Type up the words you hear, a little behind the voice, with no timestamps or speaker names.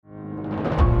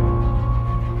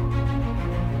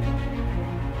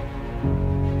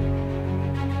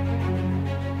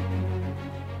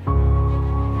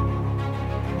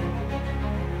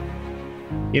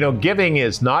You know, giving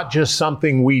is not just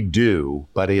something we do,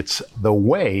 but it's the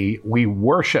way we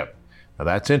worship. Now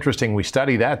that's interesting. We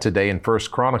study that today in 1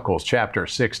 Chronicles chapter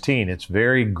 16. It's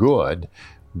very good.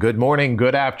 Good morning,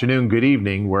 good afternoon, good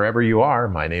evening, wherever you are.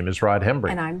 My name is Rod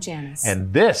Hembry. And I'm Janice.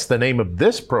 And the name of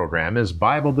this program is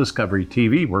Bible Discovery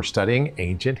TV. We're studying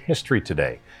ancient history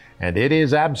today. And it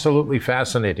is absolutely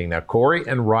fascinating. Now, Corey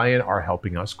and Ryan are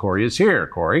helping us. Corey is here.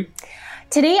 Corey?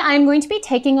 Today, I'm going to be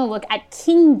taking a look at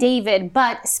King David,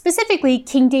 but specifically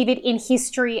King David in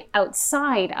history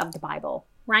outside of the Bible.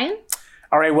 Ryan?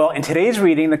 All right, well, in today's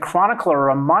reading, the chronicler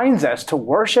reminds us to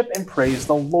worship and praise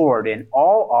the Lord in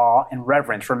all awe and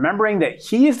reverence, remembering that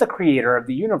He is the creator of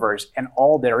the universe and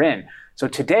all therein. So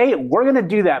today, we're going to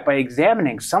do that by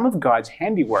examining some of God's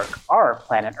handiwork, our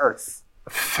planet Earth.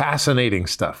 Fascinating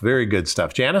stuff. Very good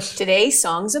stuff. Janice? Today,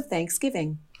 songs of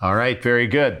thanksgiving. All right, very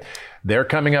good. They're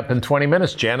coming up in 20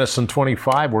 minutes. Janice in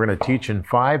 25. We're going to teach in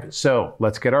 5. So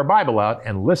let's get our Bible out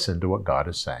and listen to what God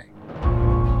is saying.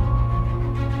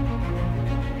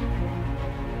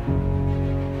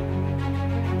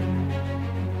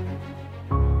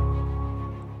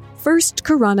 First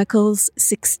Chronicles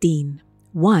 16,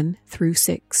 1 through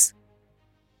 6.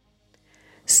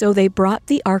 So they brought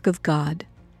the ark of God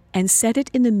and set it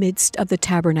in the midst of the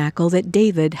tabernacle that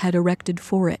David had erected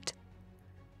for it.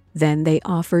 Then they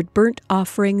offered burnt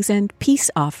offerings and peace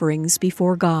offerings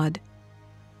before God.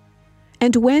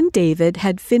 And when David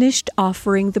had finished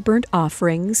offering the burnt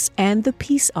offerings and the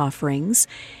peace offerings,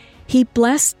 he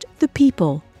blessed the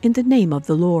people in the name of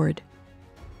the Lord.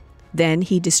 Then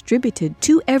he distributed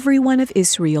to every one of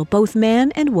Israel, both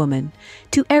man and woman,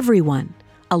 to everyone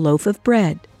a loaf of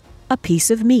bread, a piece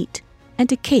of meat,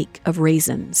 and a cake of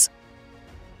raisins.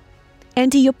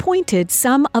 And he appointed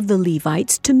some of the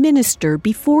Levites to minister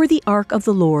before the ark of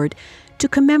the Lord, to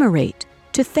commemorate,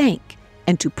 to thank,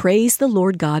 and to praise the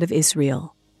Lord God of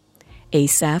Israel.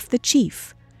 Asaph the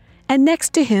chief, and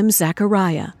next to him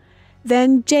Zechariah,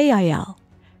 then Jael,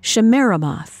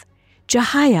 Shemiramoth,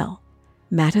 Jehiel,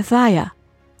 Mattithiah,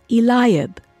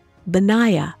 Eliab,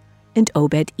 Benaiah, and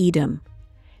Obed-Edom.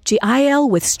 Jael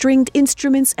with stringed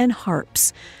instruments and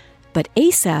harps, but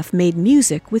Asaph made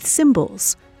music with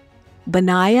cymbals.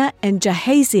 Benaiah and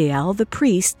Jahaziel the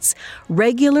priests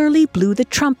regularly blew the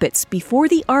trumpets before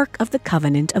the ark of the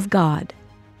covenant of God.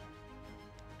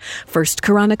 1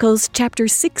 Chronicles chapter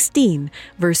 16,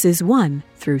 verses 1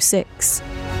 through 6.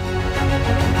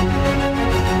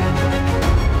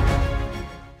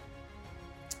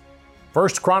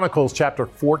 First Chronicles chapter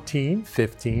 14,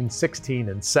 15, 16,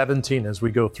 and 17 as we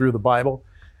go through the Bible.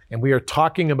 And we are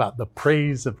talking about the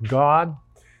praise of God.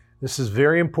 This is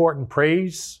very important.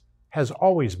 Praise has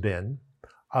always been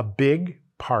a big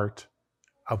part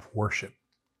of worship.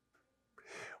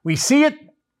 We see it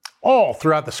all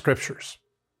throughout the scriptures,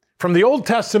 from the Old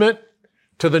Testament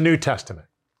to the New Testament.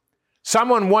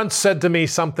 Someone once said to me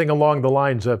something along the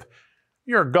lines of,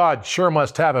 "Your God sure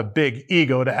must have a big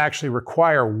ego to actually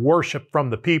require worship from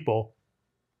the people."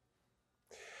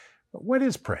 But what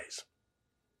is praise?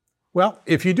 Well,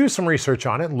 if you do some research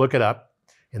on it and look it up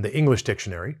in the English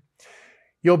dictionary,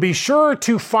 you'll be sure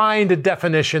to find a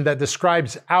definition that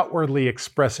describes outwardly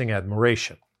expressing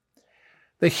admiration.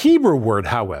 The Hebrew word,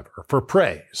 however, for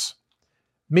praise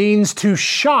means to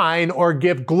shine or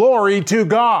give glory to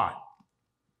God.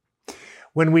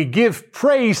 When we give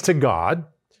praise to God,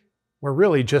 we're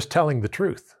really just telling the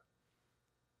truth.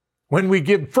 When we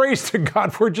give praise to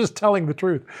God, we're just telling the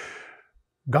truth.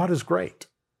 God is great.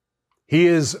 He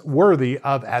is worthy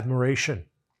of admiration.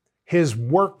 His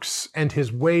works and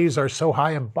His ways are so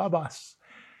high above us.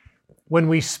 When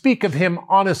we speak of Him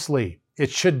honestly, it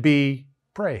should be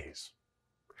praise.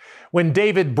 When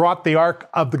David brought the ark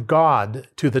of the God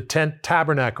to the tent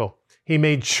tabernacle, he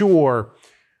made sure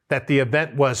that the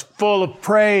event was full of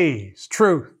praise,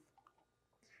 truth.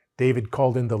 David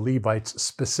called in the Levites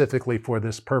specifically for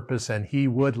this purpose, and he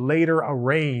would later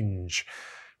arrange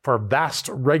for vast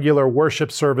regular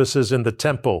worship services in the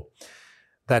temple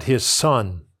that his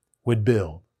son would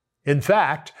build. In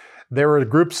fact, there were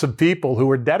groups of people who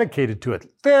were dedicated to it,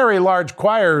 very large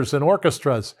choirs and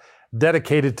orchestras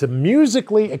dedicated to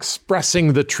musically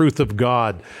expressing the truth of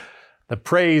God, the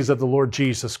praise of the Lord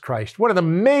Jesus Christ. What an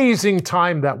amazing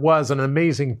time that was, an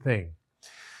amazing thing.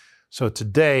 So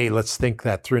today, let's think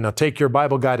that through. Now take your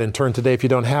Bible guide and turn today. If you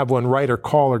don't have one, write or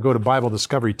call or go to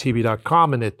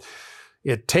BibleDiscoveryTV.com, and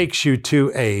it takes you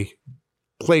to a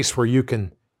place where you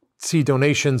can see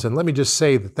donations. And let me just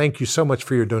say that thank you so much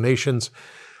for your donations.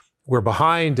 We're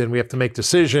behind and we have to make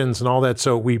decisions and all that.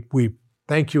 So we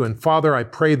thank you. And Father, I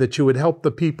pray that you would help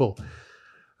the people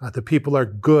The people are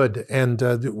good, and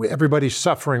everybody's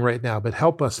suffering right now. But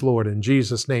help us, Lord, in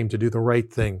Jesus' name, to do the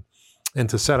right thing and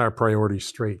to set our priorities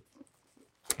straight.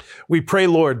 We pray,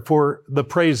 Lord, for the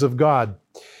praise of God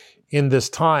in this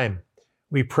time.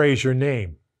 We praise your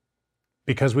name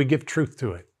because we give truth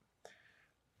to it.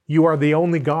 You are the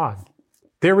only God.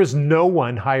 There is no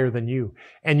one higher than you.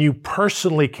 And you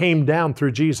personally came down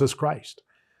through Jesus Christ.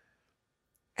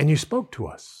 And you spoke to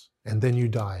us, and then you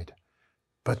died.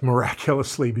 But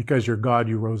miraculously, because you're God,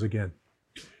 you rose again,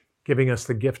 giving us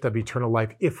the gift of eternal life.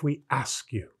 If we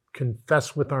ask you,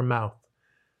 confess with our mouth,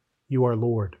 you are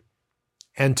Lord.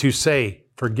 And to say,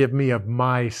 forgive me of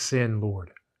my sin,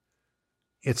 Lord.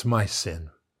 It's my sin.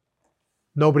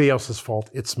 Nobody else's fault.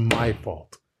 It's my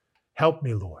fault. Help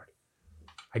me, Lord.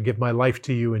 I give my life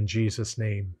to you in Jesus'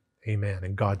 name. Amen.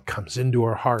 And God comes into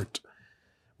our heart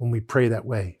when we pray that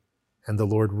way, and the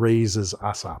Lord raises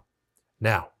us up.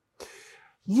 Now,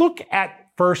 look at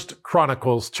 1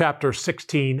 Chronicles chapter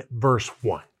 16, verse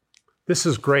 1. This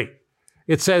is great.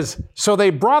 It says, so they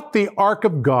brought the ark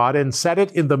of God and set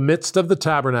it in the midst of the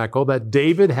tabernacle that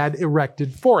David had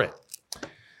erected for it.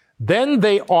 Then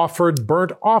they offered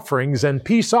burnt offerings and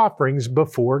peace offerings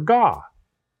before God.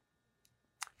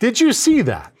 Did you see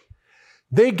that?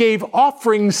 They gave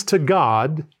offerings to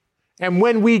God, and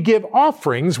when we give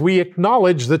offerings, we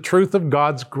acknowledge the truth of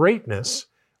God's greatness.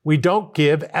 We don't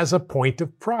give as a point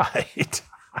of pride.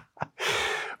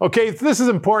 Okay, this is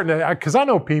important because I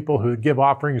know people who give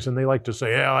offerings and they like to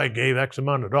say, yeah, I gave X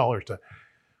amount of dollars to.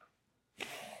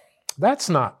 That's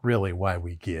not really why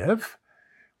we give.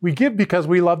 We give because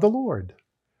we love the Lord.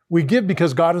 We give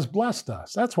because God has blessed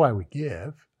us. That's why we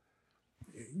give.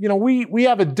 You know, we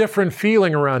have a different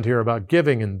feeling around here about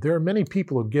giving, and there are many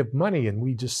people who give money and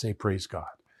we just say, praise God.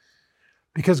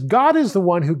 Because God is the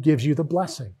one who gives you the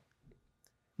blessing.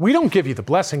 We don't give you the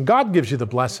blessing. God gives you the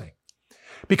blessing.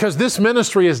 Because this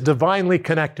ministry is divinely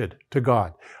connected to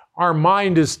God.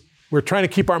 We're trying to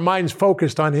keep our minds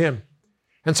focused on Him.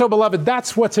 And so, beloved,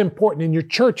 that's what's important. In your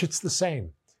church, it's the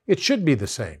same. It should be the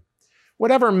same.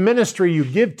 Whatever ministry you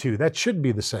give to, that should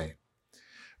be the same.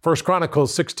 1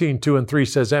 Chronicles 16, 2 and 3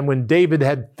 says, and when David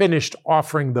had finished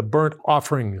offering the burnt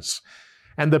offerings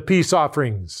and the peace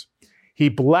offerings, he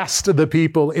blessed the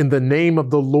people in the name of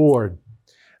the Lord.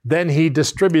 Then he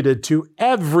distributed to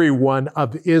everyone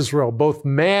of Israel, both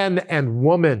man and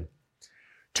woman,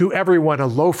 to everyone a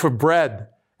loaf of bread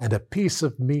and a piece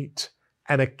of meat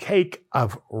and a cake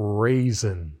of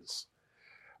raisins.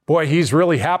 Boy, he's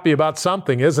really happy about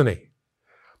something, isn't he?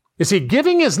 You see,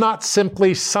 giving is not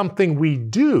simply something we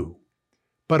do,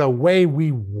 but a way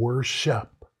we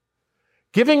worship.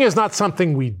 Giving is not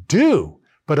something we do,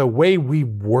 but a way we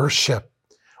worship.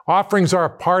 Offerings are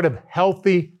a part of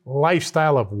healthy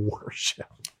lifestyle of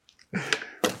worship.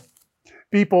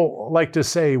 People like to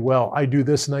say, well, I do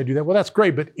this and I do that. Well, that's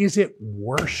great, but is it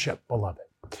worship, beloved?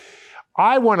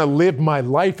 I want to live my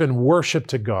life in worship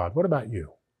to God. What about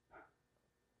you?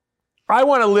 I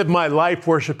want to live my life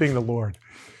worshiping the Lord.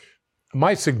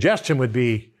 My suggestion would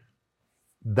be,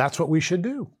 that's what we should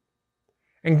do.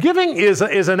 And giving is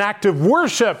an act of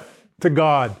worship to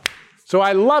God. So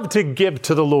I love to give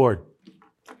to the Lord.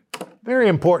 Very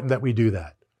important that we do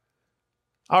that.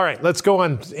 All right, let's go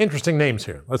on. Interesting names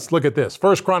here. Let's look at this.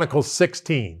 1 Chronicles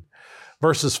 16,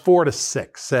 verses 4 to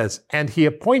 6 says, and he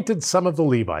appointed some of the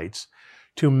Levites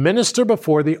to minister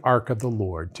before the ark of the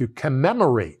Lord, to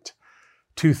commemorate,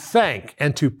 to thank,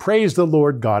 and to praise the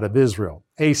Lord God of Israel.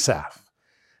 Asaph,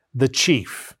 the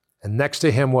chief, and next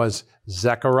to him was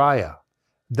Zechariah,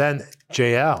 then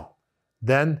Jael,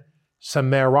 then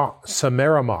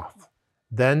Samaramoth,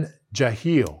 then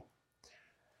Jehiel,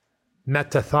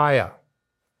 Mattathiah,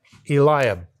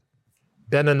 Eliab,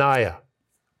 Benaniah,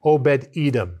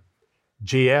 Obed-Edom,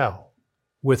 Jeiel,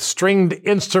 with stringed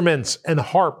instruments and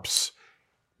harps.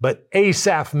 But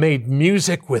Asaph made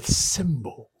music with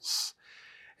cymbals.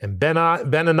 And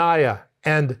Benaniah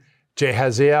and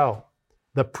Jehaziel,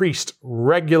 the priest,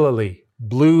 regularly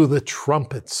blew the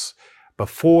trumpets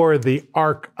before the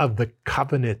ark of the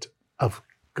covenant of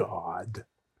God.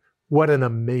 What an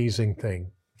amazing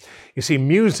thing. You see,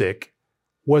 music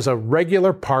was a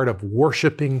regular part of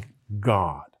worshiping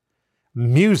God.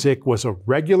 Music was a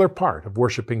regular part of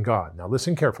worshiping God. Now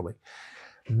listen carefully.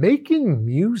 Making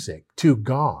music to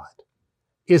God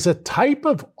is a type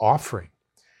of offering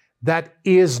that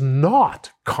is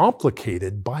not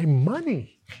complicated by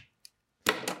money.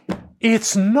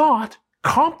 It's not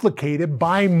complicated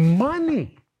by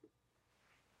money.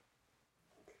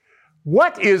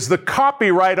 What is the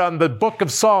copyright on the book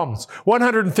of Psalms?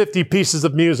 150 pieces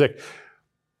of music.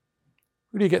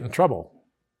 Who do you get in trouble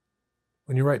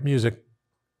when you write music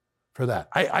for that.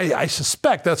 I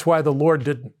suspect that's why the Lord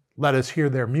didn't let us hear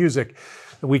their music,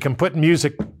 that we can put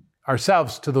music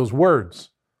ourselves to those words,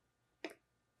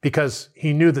 because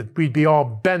he knew that we'd be all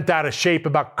bent out of shape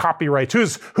about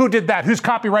copyrights. Who did that? Who's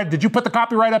copyright? Did you put the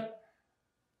copyright up?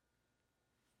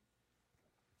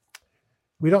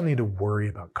 We don't need to worry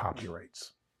about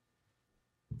copyrights.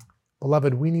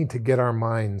 Beloved, we need to get our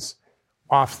minds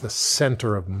off the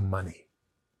center of money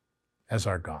as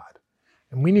our God.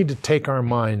 And we need to take our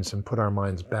minds and put our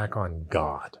minds back on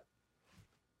God.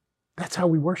 That's how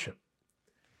we worship.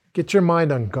 Get your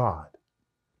mind on God.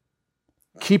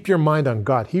 Keep your mind on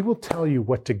God. He will tell you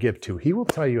what to give to. He will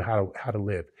tell you how to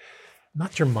live.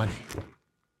 Not your money.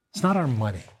 It's not our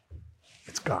money.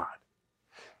 It's God.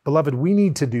 Beloved, we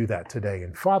need to do that today.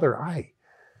 And Father, I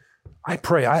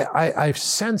pray, I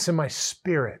sense in my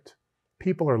spirit,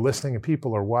 people are listening and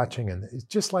people are watching, and it's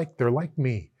just like they're like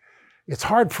me. It's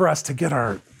hard for us to get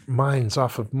our minds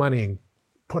off of money and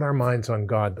put our minds on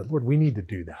God. But Lord, we need to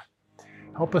do that.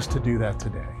 Help us to do that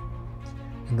today.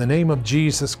 In the name of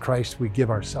Jesus Christ, we give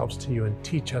ourselves to you and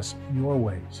teach us your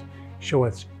ways. Show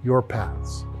us your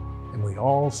paths. And we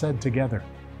all said together,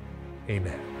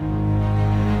 amen.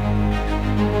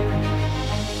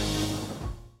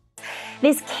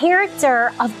 This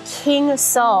character of King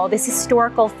Saul, this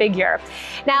historical figure.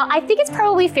 Now, I think it's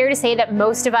probably fair to say that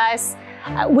most of us,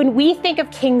 when we think of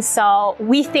King Saul,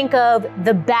 we think of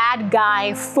the bad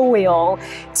guy foil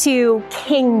to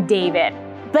King David.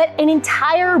 But an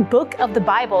entire book of the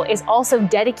Bible is also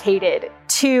dedicated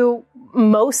to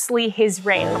mostly his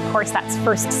reign. And of course, that's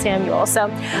 1 Samuel. So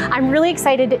I'm really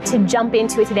excited to jump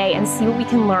into it today and see what we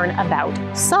can learn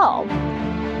about Saul.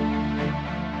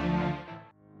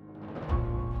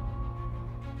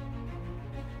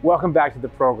 Welcome back to the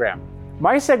program.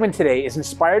 My segment today is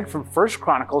inspired from 1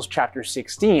 Chronicles chapter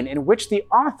 16, in which the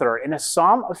author, in a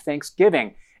psalm of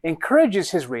thanksgiving,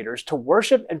 encourages his readers to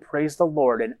worship and praise the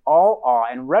Lord in all awe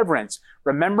and reverence,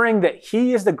 remembering that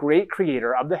he is the great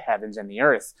creator of the heavens and the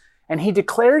earth. And he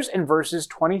declares in verses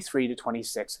 23 to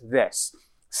 26 this: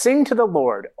 "Sing to the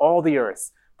Lord, all the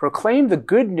earth. Proclaim the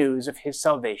good news of his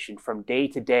salvation from day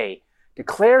to day.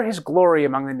 Declare his glory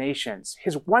among the nations,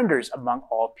 his wonders among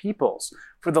all peoples.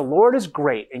 For the Lord is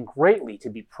great and greatly to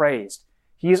be praised.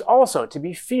 He is also to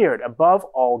be feared above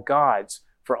all gods.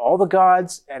 For all the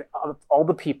gods and all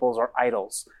the peoples are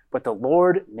idols, but the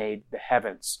Lord made the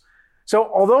heavens." So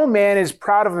although man is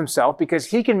proud of himself because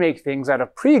he can make things out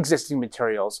of pre-existing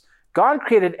materials, God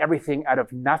created everything out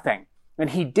of nothing, and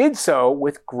he did so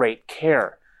with great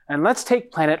care. And let's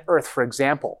take planet Earth, for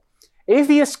example.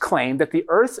 Atheists claim that the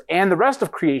Earth, and the rest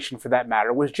of creation for that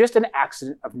matter, was just an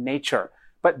accident of nature.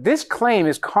 But this claim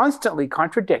is constantly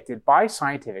contradicted by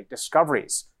scientific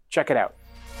discoveries. Check it out.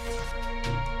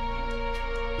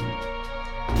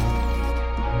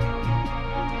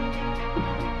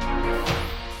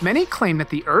 Many claim that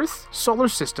the Earth, solar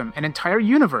system, and entire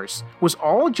universe was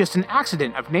all just an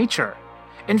accident of nature.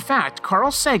 In fact,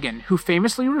 Carl Sagan, who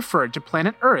famously referred to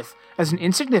planet Earth as an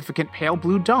insignificant pale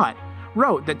blue dot,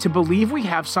 wrote that to believe we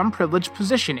have some privileged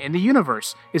position in the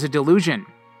universe is a delusion.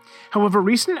 However,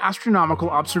 recent astronomical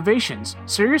observations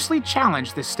seriously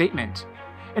challenge this statement.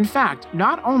 In fact,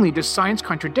 not only does science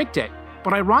contradict it,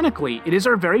 but ironically, it is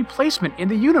our very placement in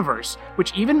the universe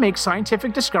which even makes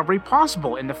scientific discovery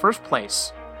possible in the first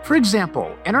place. For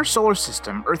example, in our solar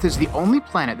system, Earth is the only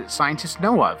planet that scientists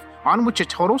know of on which a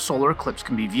total solar eclipse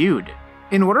can be viewed.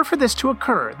 In order for this to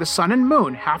occur, the Sun and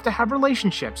Moon have to have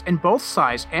relationships in both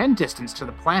size and distance to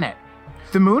the planet.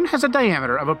 The Moon has a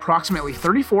diameter of approximately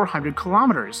 3,400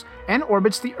 kilometers and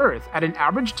orbits the Earth at an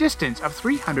average distance of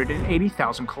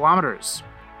 380,000 kilometers.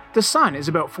 The Sun is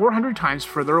about 400 times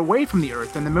further away from the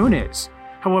Earth than the Moon is.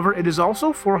 However, it is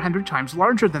also 400 times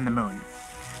larger than the Moon.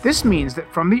 This means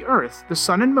that from the Earth, the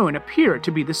Sun and Moon appear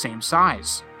to be the same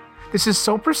size. This is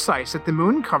so precise that the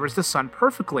Moon covers the Sun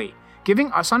perfectly,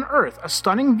 giving us on Earth a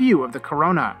stunning view of the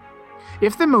corona.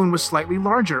 If the Moon was slightly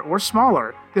larger or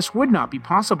smaller, this would not be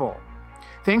possible.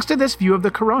 Thanks to this view of the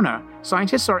corona,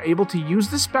 scientists are able to use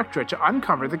the spectra to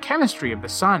uncover the chemistry of the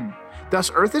Sun.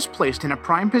 Thus, Earth is placed in a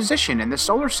prime position in the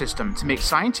solar system to make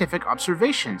scientific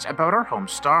observations about our home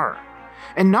star.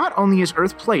 And not only is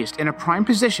Earth placed in a prime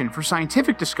position for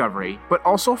scientific discovery, but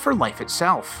also for life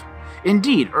itself.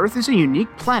 Indeed, Earth is a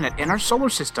unique planet in our solar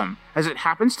system, as it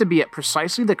happens to be at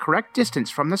precisely the correct distance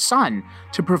from the Sun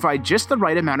to provide just the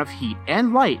right amount of heat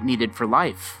and light needed for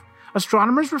life.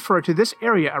 Astronomers refer to this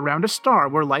area around a star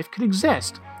where life could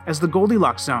exist as the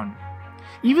Goldilocks zone.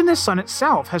 Even the Sun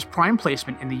itself has prime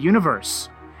placement in the universe.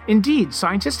 Indeed,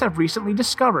 scientists have recently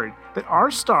discovered that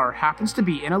our star happens to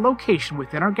be in a location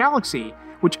within our galaxy,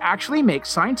 which actually makes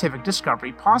scientific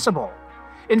discovery possible.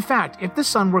 In fact, if the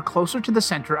Sun were closer to the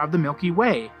center of the Milky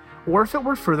Way, or if it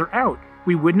were further out,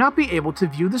 we would not be able to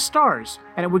view the stars,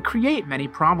 and it would create many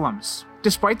problems.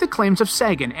 Despite the claims of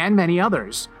Sagan and many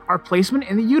others, our placement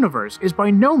in the universe is by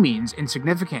no means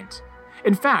insignificant.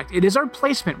 In fact, it is our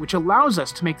placement which allows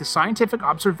us to make the scientific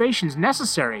observations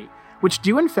necessary, which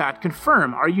do in fact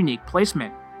confirm our unique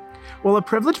placement. While a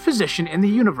privileged position in the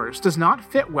universe does not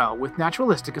fit well with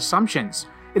naturalistic assumptions,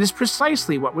 it is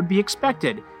precisely what would be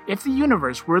expected if the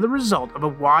universe were the result of a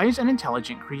wise and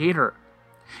intelligent creator.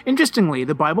 Interestingly,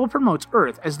 the Bible promotes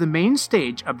Earth as the main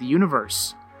stage of the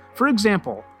universe. For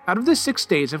example, out of the 6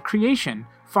 days of creation,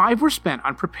 5 were spent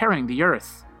on preparing the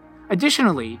earth.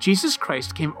 Additionally, Jesus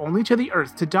Christ came only to the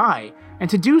earth to die, and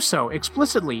to do so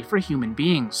explicitly for human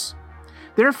beings.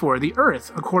 Therefore, the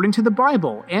earth, according to the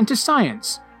Bible and to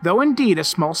science, though indeed a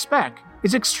small speck,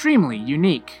 is extremely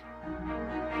unique.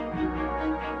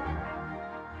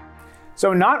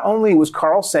 So not only was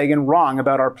Carl Sagan wrong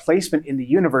about our placement in the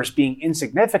universe being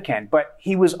insignificant, but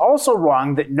he was also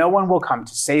wrong that no one will come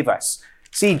to save us.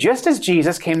 See, just as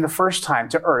Jesus came the first time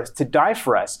to earth to die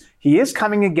for us, he is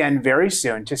coming again very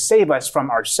soon to save us from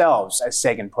ourselves, as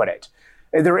Sagan put it.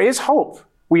 There is hope.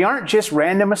 We aren't just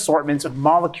random assortments of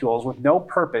molecules with no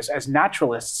purpose, as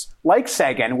naturalists like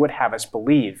Sagan would have us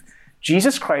believe.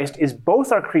 Jesus Christ is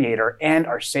both our creator and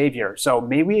our savior, so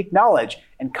may we acknowledge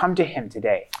and come to him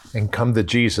today. And come to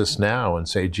Jesus now and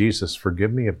say, Jesus,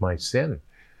 forgive me of my sin.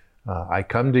 I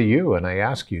come to you and I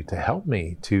ask you to help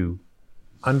me to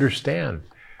understand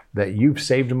that you've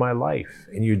saved my life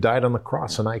and you died on the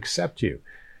cross and I accept you.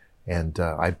 And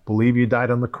I believe you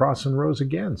died on the cross and rose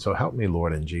again. So help me,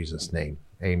 Lord, in Jesus' name.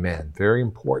 Amen. Very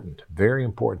important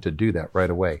to do that right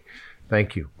away.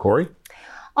 Thank you. Corey?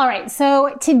 All right,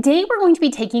 so today we're going to be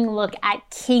taking a look at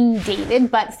King David,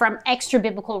 but from extra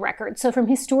biblical records, so from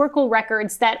historical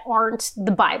records that aren't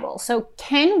the Bible. So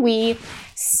do we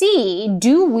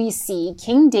see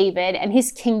King David and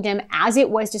his kingdom as it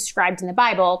was described in the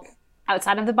Bible,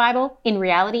 outside of the Bible, in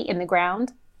reality, in the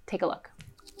ground? Take a look.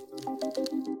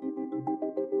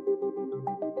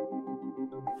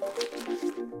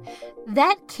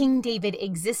 That King David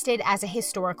existed as a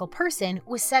historical person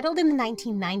was settled in the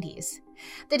 1990s.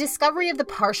 The discovery of the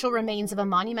partial remains of a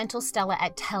monumental stela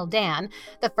at Tel Dan,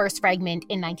 the first fragment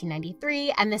in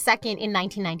 1993 and the second in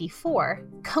 1994,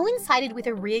 coincided with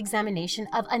a re-examination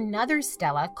of another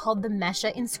stela called the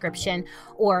Mesha inscription,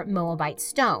 or Moabite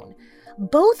stone.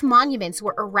 Both monuments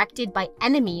were erected by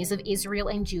enemies of Israel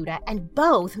and Judah, and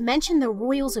both mention the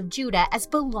royals of Judah as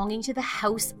belonging to the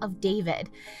House of David.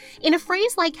 In a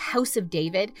phrase like House of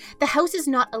David, the house is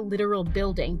not a literal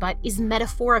building, but is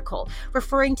metaphorical,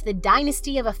 referring to the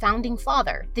dynasty of a founding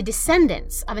father, the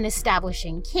descendants of an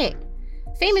establishing king.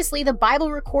 Famously, the Bible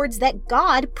records that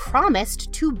God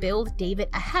promised to build David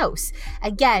a house,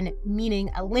 again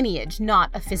meaning a lineage, not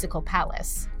a physical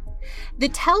palace. The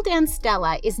Tel Dan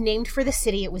stela is named for the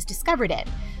city it was discovered in.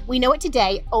 We know it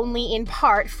today only in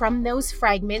part from those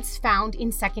fragments found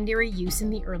in secondary use in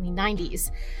the early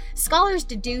 90s. Scholars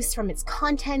deduce from its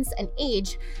contents and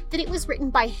age that it was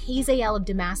written by Hazael of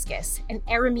Damascus, an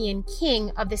Aramean king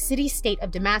of the city-state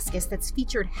of Damascus that's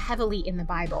featured heavily in the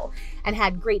Bible, and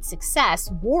had great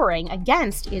success warring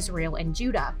against Israel and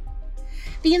Judah.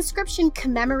 The inscription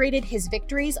commemorated his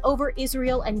victories over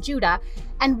Israel and Judah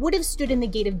and would have stood in the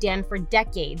Gate of Dan for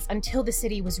decades until the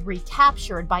city was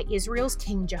recaptured by Israel's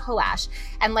king Jehoash,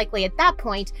 and likely at that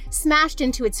point smashed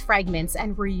into its fragments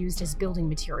and reused as building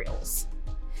materials.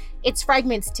 Its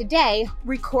fragments today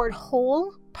record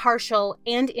whole, partial,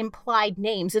 and implied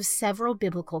names of several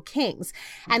biblical kings,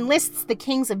 and lists the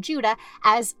kings of Judah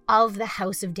as of the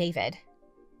House of David.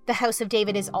 The House of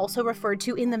David is also referred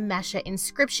to in the Mesha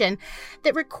inscription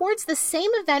that records the same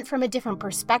event from a different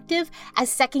perspective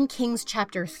as 2 Kings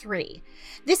chapter 3.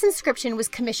 This inscription was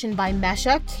commissioned by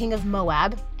Mesha, king of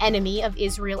Moab, enemy of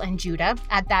Israel and Judah,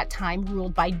 at that time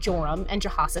ruled by Joram and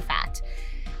Jehoshaphat.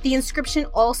 The inscription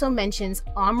also mentions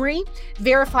Omri,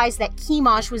 verifies that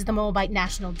Chemosh was the Moabite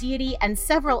national deity, and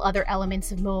several other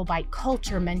elements of Moabite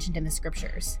culture mentioned in the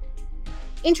scriptures.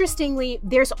 Interestingly,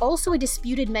 there's also a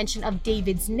disputed mention of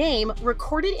David's name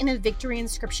recorded in a victory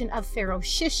inscription of Pharaoh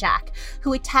Shishak,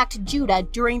 who attacked Judah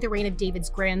during the reign of David's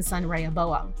grandson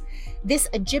Rehoboam. This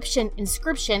Egyptian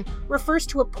inscription refers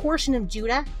to a portion of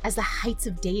Judah as the Heights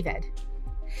of David.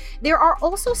 There are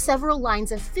also several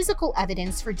lines of physical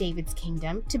evidence for David's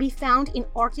kingdom to be found in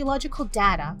archaeological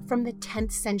data from the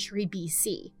 10th century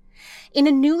BC. In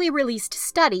a newly released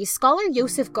study, scholar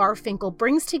Joseph Garfinkel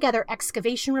brings together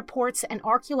excavation reports and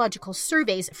archaeological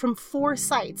surveys from 4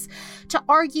 sites to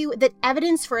argue that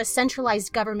evidence for a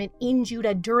centralized government in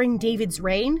Judah during David's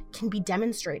reign can be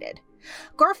demonstrated.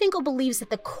 Garfinkel believes that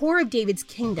the core of David's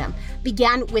kingdom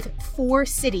began with 4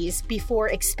 cities before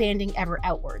expanding ever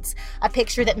outwards, a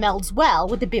picture that melds well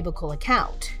with the biblical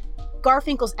account.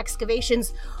 Garfinkel's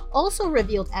excavations also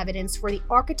revealed evidence for the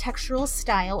architectural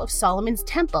style of Solomon's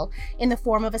temple in the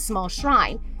form of a small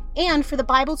shrine, and for the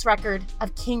Bible's record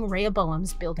of King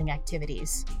Rehoboam's building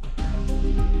activities.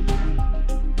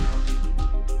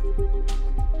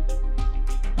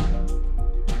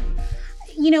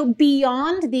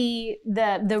 Beyond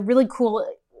the really cool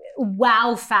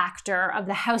wow factor of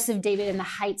the House of David and the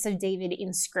Heights of David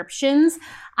inscriptions,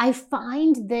 I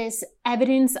find this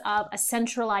evidence of a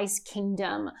centralized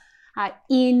kingdom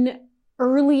in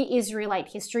early Israelite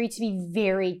history to be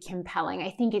very compelling.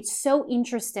 I think it's so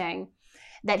interesting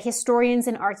that historians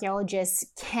and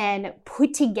archaeologists can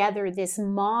put together this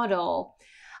model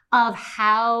of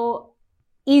how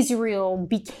Israel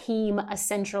became a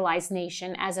centralized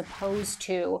nation as opposed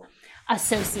to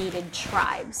associated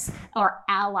tribes or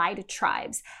allied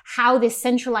tribes, how this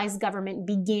centralized government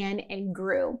began and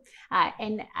grew.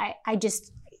 And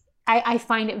I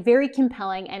find it very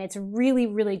compelling, and it's really,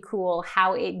 really cool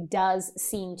how it does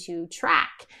seem to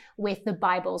track with the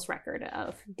Bible's record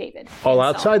of David. All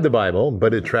outside the Bible,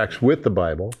 but it tracks with the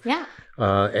Bible. Yeah.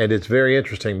 And it's very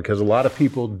interesting because a lot of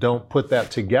people don't put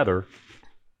that together.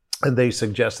 And they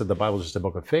suggest that the Bible is just a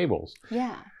book of fables.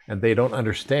 Yeah. And they don't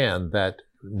understand that,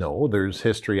 no, there's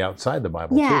history outside the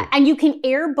Bible too. Yeah, and you can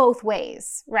err both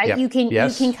ways, right? Yep. You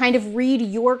can kind of read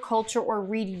your culture or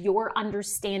read your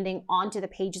understanding onto the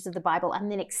pages of the Bible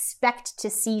and then expect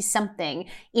to see something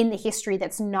in the history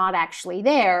that's not actually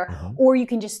there, or you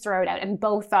can just throw it out, and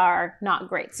both are not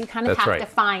great. So you kind of have to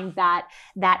find that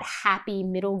happy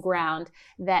middle ground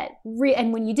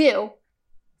and when you do,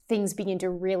 things begin to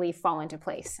really fall into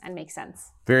place and make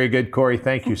sense. Very good, Corey.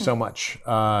 Thank you so much.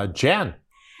 Jan.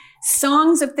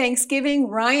 Songs of Thanksgiving.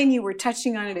 Ryan, you were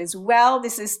touching on it as well.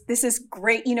 This is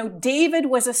great. David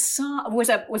was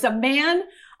a man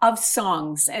of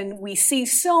songs, and we see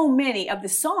so many of the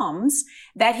Psalms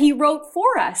that he wrote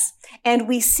for us. And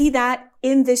we see that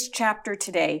in this chapter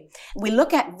today. We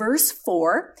look at verse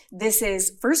 4. This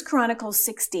is 1 Chronicles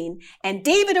 16. And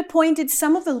David appointed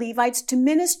some of the Levites to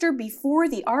minister before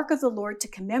the ark of the Lord, to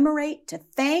commemorate, to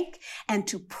thank, and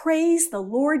to praise the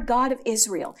Lord God of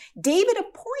Israel. David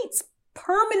appoints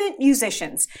permanent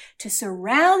musicians to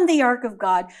surround the ark of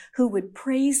God who would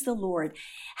praise the Lord,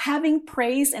 having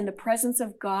praise in the presence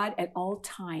of God at all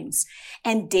times.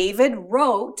 And David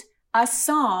wrote a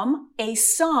psalm, a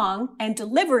song, and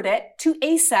delivered it to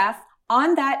Asaph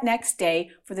on that next day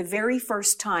for the very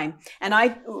first time. And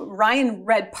Ryan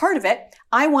read part of it.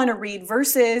 I want to read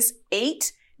verses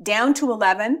 8 down to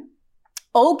 11.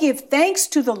 Oh, give thanks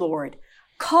to the Lord.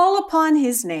 Call upon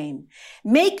his name.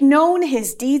 Make known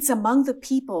his deeds among the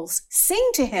peoples. Sing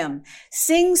to him.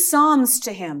 Sing psalms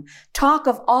to him. Talk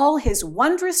of all his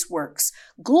wondrous works.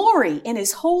 Glory in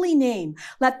his holy name.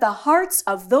 Let the hearts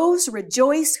of those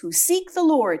rejoice who seek the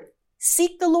Lord.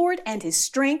 Seek the Lord and his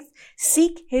strength.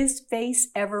 Seek his face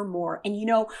evermore. And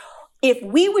if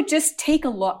we would just take a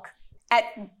look at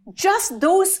just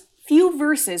those few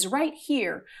verses right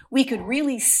here, we could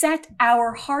really set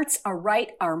our hearts aright,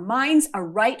 our minds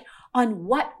aright on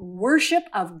what worship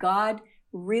of God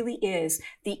really is.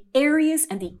 The areas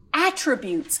and the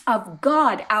attributes of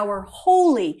God, our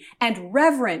holy and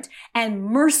reverent and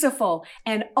merciful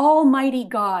and almighty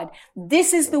God.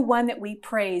 This is the one that we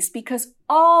praise, because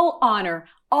all honor,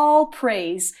 all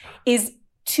praise is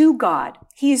to God.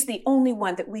 He is the only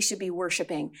one that we should be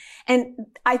worshiping. And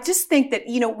I just think that,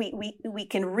 we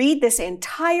can read this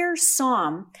entire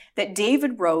psalm that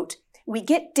David wrote. We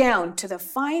get down to the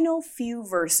final few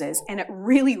verses, and it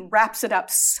really wraps it up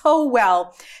so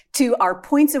well to our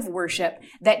points of worship,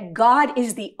 that God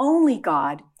is the only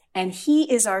God and he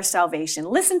is our salvation.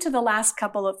 Listen to the last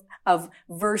couple of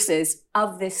verses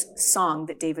of this song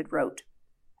that David wrote.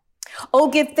 Oh,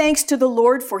 give thanks to the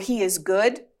Lord, for he is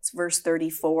good. It's verse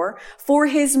 34. For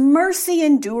his mercy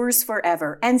endures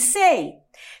forever. And say,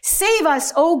 save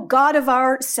us, O God of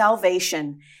our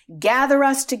salvation. Gather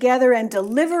us together and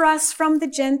deliver us from the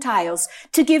Gentiles,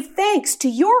 to give thanks to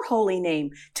your holy name,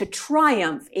 to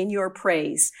triumph in your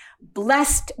praise.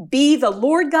 Blessed be the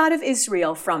Lord God of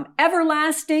Israel from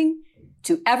everlasting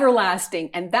to everlasting.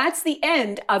 And that's the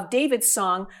end of David's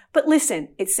song. But listen,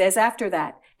 it says after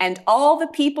that, and all the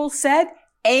people said,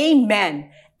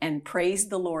 Amen. and praise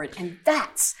the Lord. And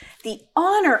that's the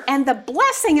honor and the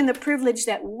blessing and the privilege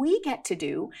that we get to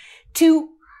do, to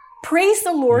praise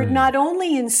the Lord not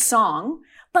only in song,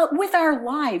 but with our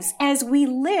lives as we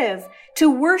live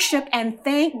to worship and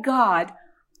thank God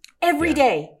every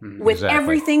day with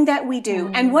everything that we do.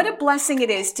 And what a blessing it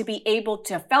is to be able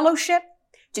to fellowship,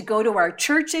 to go to our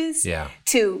churches,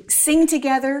 to sing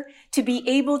together, to be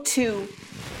able to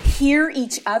hear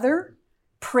each other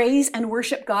praise and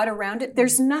worship God around it.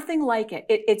 There's nothing like it.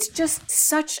 It's just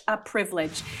such a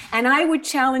privilege. And I would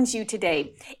challenge you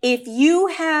today, if you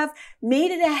have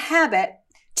made it a habit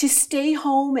to stay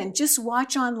home and just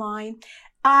watch online,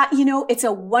 it's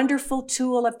a wonderful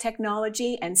tool of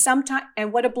technology, and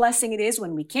what a blessing it is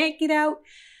when we can't get out.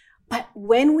 But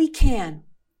when we can,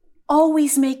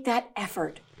 always make that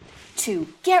effort to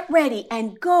get ready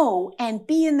and go and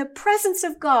be in the presence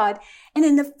of God and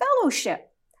in the fellowship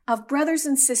of brothers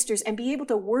and sisters and be able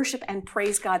to worship and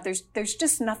praise God. There's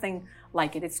just nothing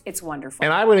like it. It's wonderful.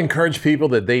 And I would encourage people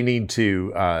that they need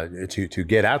to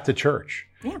get out to church.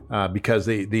 Because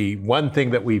the one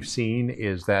thing that we've seen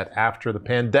is that after the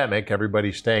pandemic,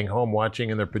 everybody's staying home watching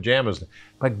in their pajamas.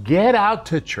 But get out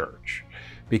to church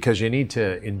because you need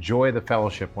to enjoy the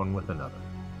fellowship one with another.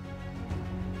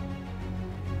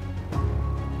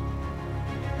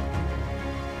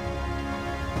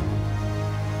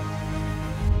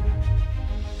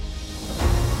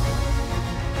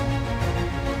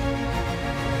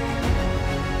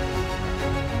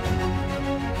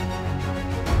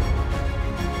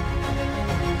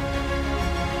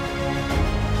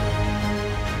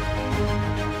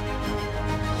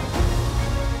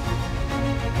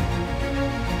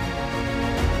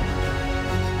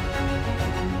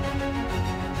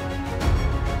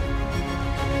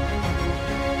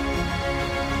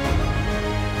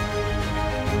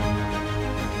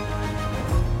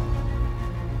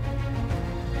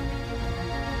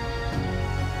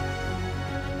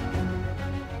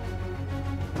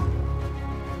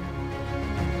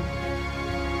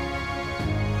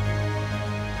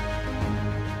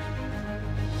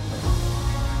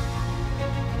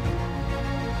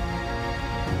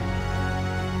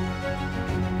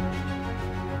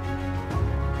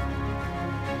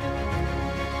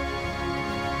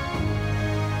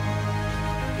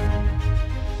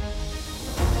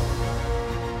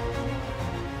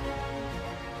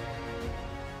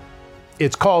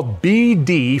 It's called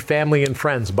BD, Family and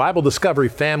Friends, Bible Discovery,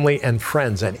 Family and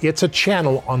Friends, and it's a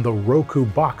channel on the Roku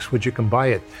box, which you can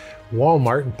buy at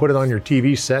Walmart and put it on your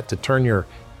TV set to turn your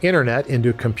internet into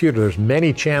a computer. There's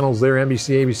many channels there,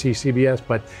 NBC, ABC, CBS,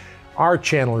 but our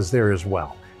channel is there as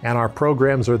well, and our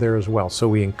programs are there as well, so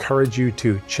we encourage you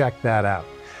to check that out.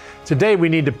 Today we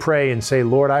need to pray and say,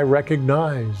 Lord, I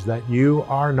recognize that you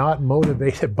are not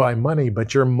motivated by money,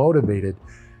 but you're motivated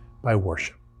by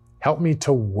worship. Help me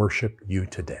to worship you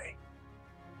today.